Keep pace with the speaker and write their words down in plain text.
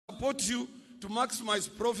support you to maximize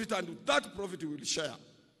profit, and with that profit we will share.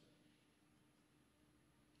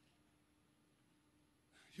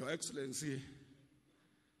 Your Excellency,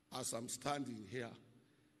 as I'm standing here,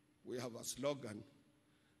 we have a slogan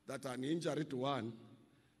that an injury to one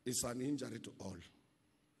is an injury to all.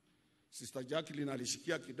 Sister Jacqueline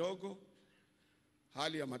alishikia kidogo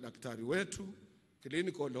hali ya madaktari wetu,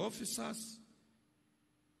 clinical officers.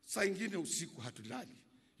 Saa ingine usiku hatulali,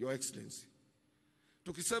 Your Excellency.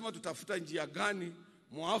 Tukisema tutafuta njia gani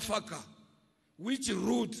muafaka, which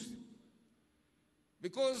route,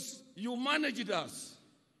 because you managed us.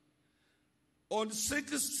 On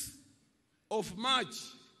 6th of March,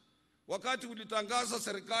 wakati ulitangaza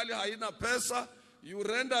serikali haina pesa, you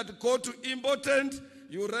rendered court impotent,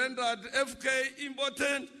 you rendered FK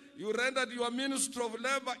impotent, you rendered your Minister of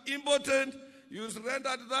Labor impotent, you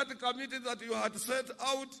rendered that committee that you had set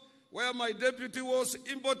out where my deputy was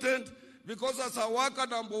impotent, because as a worker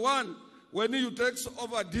number one, when you take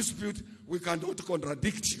over a dispute, we cannot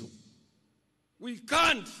contradict you. We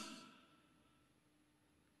can't.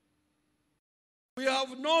 We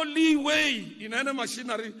have no leeway in any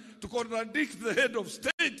machinery to contradict the head of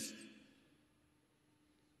state.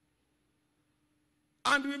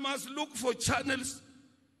 And we must look for channels.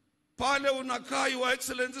 Pale unakaa, Your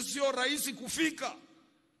Excellency, sio rahisi kufika.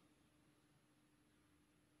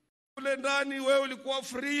 Ule ndani wewe ulikuwa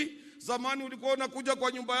free. Zamani ulikuwa unakuja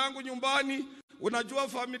kwa nyumba yangu nyumbani, unajua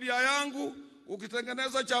familia yangu,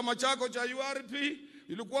 ukitengeneza chama chako cha URP,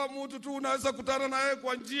 ilikuwa mtu tu unaweza kutana na yeye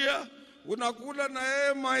kwa njia, unakula na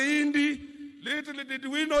yeye mahindi. Little did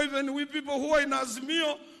we know, even we people who are in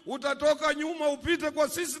Azimio, utatoka nyuma upite kwa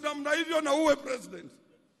sisi namna hivyo na uwe president.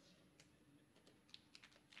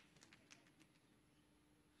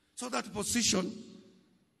 So that position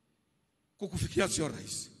kukufikia sio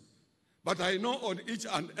rahisi. But I know on each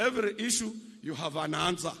and every issue you have an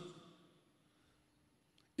answer.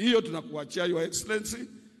 Hiyo tunakuachia, Your Excellency.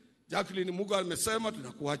 Jacqueline Muga amesema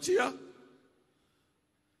tunakuachia.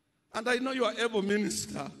 And I know you are able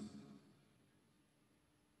minister.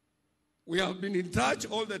 We have been in touch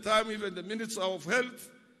all the time, even the Minister of Health.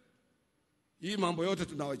 Hii mambo yote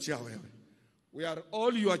tunawachia wewe. We are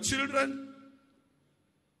all your children.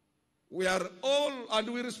 We are all, and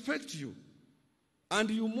we respect you. And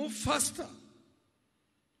you move faster.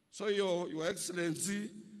 So Your Excellency,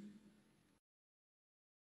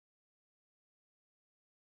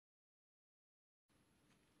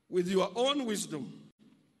 with your own wisdom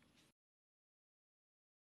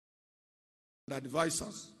and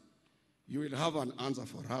advisors, you will have an answer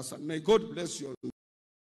for us. And may God bless you.